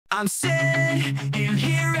I'm sitting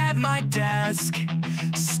here at my desk,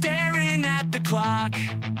 staring at the clock,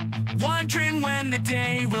 wondering when the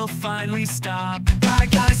day will finally stop. I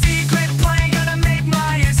got a secret plan, gonna make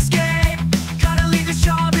my escape. Gotta leave this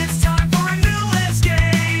job, it's